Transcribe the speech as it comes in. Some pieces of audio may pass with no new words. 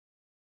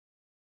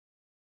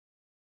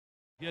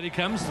Here he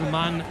comes, the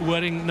man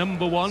wearing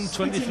number 1,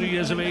 23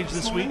 years of age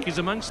this week. He's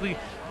amongst the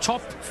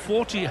top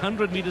 40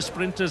 100-meter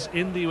sprinters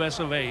in the US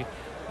of A.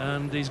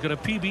 And he's got a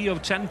PB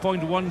of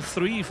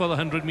 10.13 for the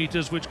 100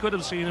 meters, which could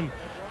have seen him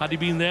had he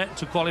been there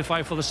to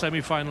qualify for the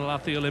semi-final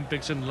at the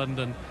Olympics in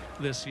London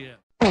this year.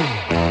 The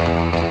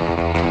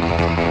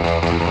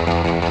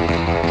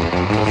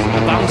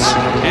bounce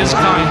is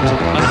kind,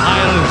 and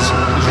Isles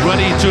is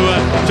ready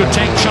to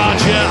take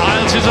charge here.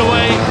 Isles is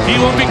away, he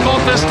won't be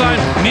caught this time,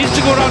 needs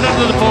to go round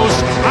under the post,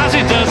 as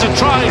he does, a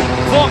try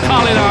for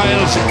Colin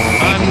Isles,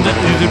 and the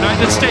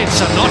United States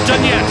are not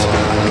done yet.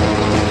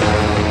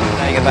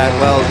 Saying about,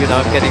 well, you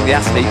know, getting the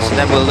athletes, and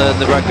then we'll learn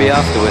the rugby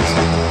afterwards.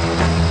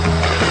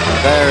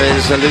 There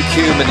is Luke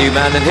Hume, a new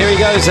man, and here he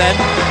goes then.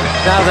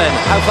 Now then,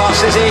 how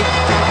fast is he?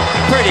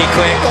 Pretty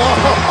quick,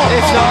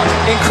 if not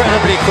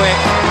incredibly quick,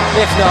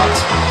 if not,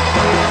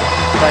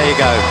 there you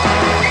go.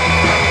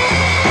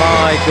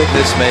 My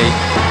goodness me.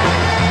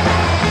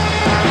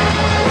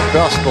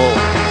 Cross ball.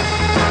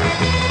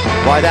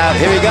 Wide out,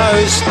 here he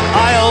goes,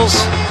 Isles.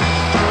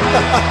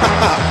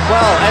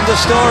 Well, end of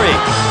story.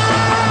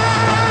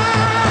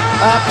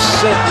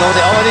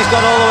 Absolutely, oh, and he's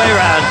gone all the way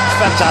around,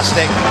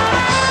 fantastic.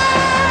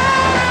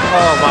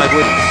 Oh my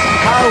word.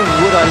 How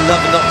would I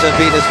love not to have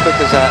been as quick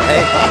as that,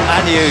 eh?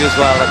 And you as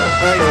well.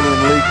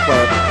 League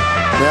club.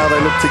 Now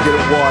they look to get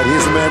it wide.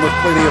 Here's a man with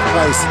plenty of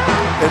pace.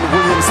 And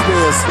William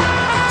Spears.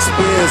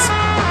 Spears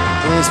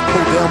is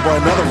pulled down by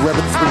another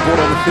rabbit that's been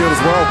brought on the field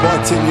as well by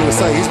Team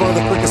USA. He's one of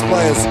the quickest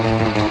players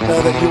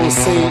that you will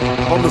see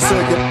on the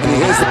circuit. And he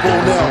has the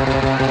ball now.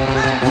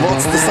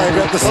 Lots to say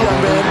about this young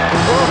man.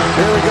 Oh,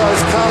 here he goes,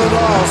 Colin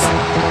Isles.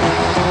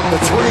 The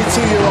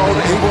 22-year-old,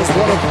 he was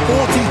one of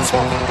 40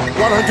 top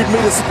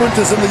 100-meter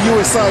sprinters in the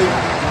USA,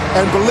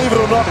 and believe it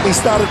or not, he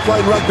started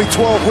playing rugby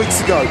 12 weeks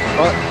ago.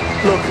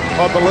 Look,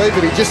 I believe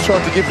it. He just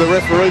tried to give the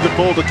referee the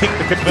ball to kick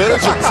the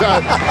conversion.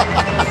 So,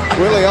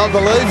 Willie, I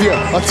believe you.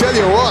 I tell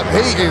you what,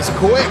 he is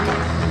quick.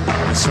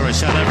 Sorry,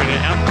 South Africa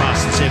out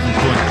past the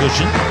 7-point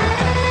cushion.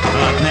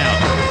 Now,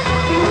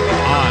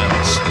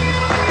 Isles.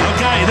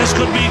 Okay, this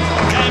could be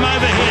game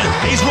over here.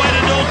 He's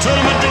waited all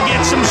tournament to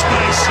get some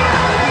space.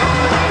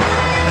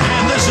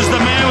 And this is the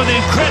man with the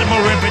incredible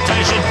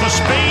reputation for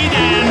speed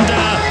and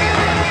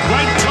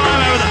great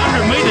time over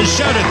the 100 metres.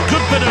 Showed a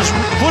good bit of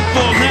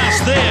football. Now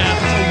it's there.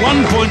 A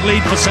 1-point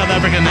lead for South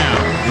Africa now.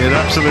 It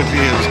absolutely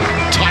is.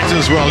 Tight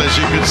as well, as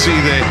you can see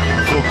there,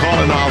 for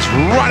Colin Isles,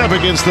 right up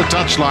against the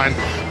touchline.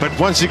 But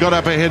once he got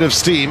up ahead of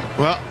steam,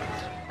 well...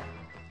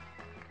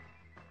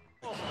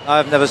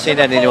 I've never seen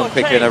anyone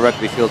quicker in a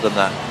rugby field than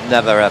that.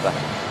 Never, ever.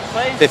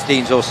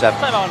 15s or 7s.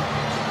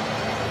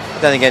 I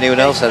don't think anyone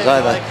else has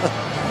either.